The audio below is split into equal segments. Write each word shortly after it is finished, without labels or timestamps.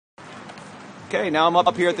Okay, now I'm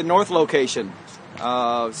up here at the North location,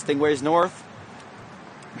 Stingray's North.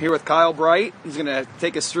 I'm here with Kyle Bright. He's going to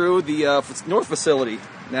take us through the North facility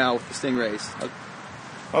now with the Stingrays.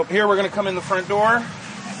 Up here we're going to come in the front door.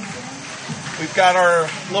 We've got our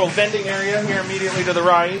little vending area here immediately to the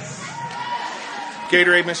right.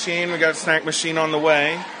 Gatorade machine, we got a snack machine on the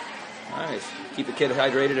way. Nice. Keep the kid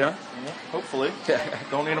hydrated, huh? Yeah, hopefully.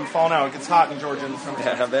 Don't need them falling out. It gets hot in Georgia in the summer.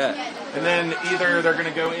 Yeah, I bet. And then either they're going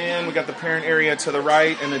to go in, we got the parent area to the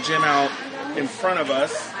right and the gym out in front of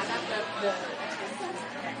us.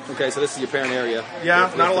 Okay, so this is your parent area.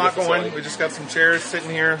 Yeah, not a lot going. We just got some chairs sitting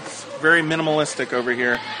here. It's very minimalistic over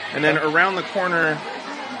here. And then around the corner...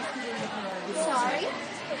 Sorry?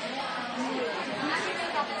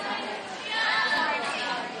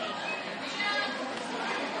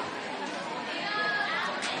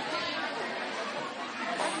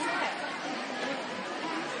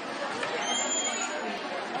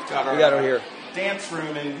 We got over here. Dance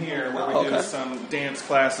room in here where we do some dance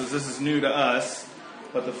classes. This is new to us,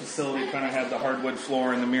 but the facility kind of had the hardwood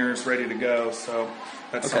floor and the mirrors ready to go. So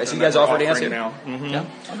that's okay. something So you guys that we're offer dance here now. Mm-hmm. Yeah.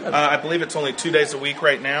 I believe it's only 2 days a week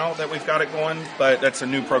right now that we've got it going, but that's a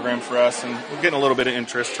new program for us, and we're getting a little bit of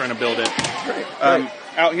interest trying to build it. Great.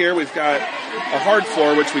 Out here we've got a hard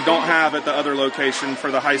floor, which we don't have at the other location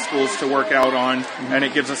for the high schools to work out on, and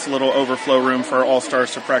it gives us a little overflow room for our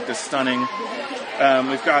All-Stars to practice stunning.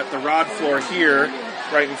 We've got the rod floor here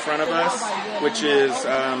right in front of us, which is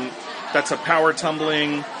that's a power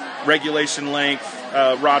tumbling regulation length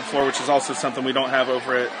rod floor, which is also something we don't have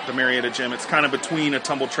over at the Marietta gym. It's kind of between a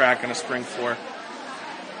tumble track and a spring floor.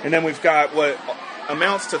 And then we've got what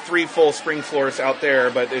amounts to 3 full spring floors out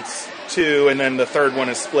there, but it's 2, and then the third one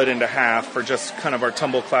is split into half for just kind of our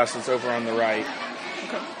tumble classes over on the right.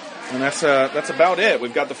 Okay. And that's about it.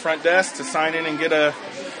 We've got the front desk to sign in and get a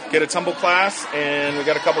tumble class, and we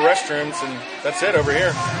got a couple restrooms, and that's it over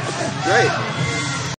here. Great.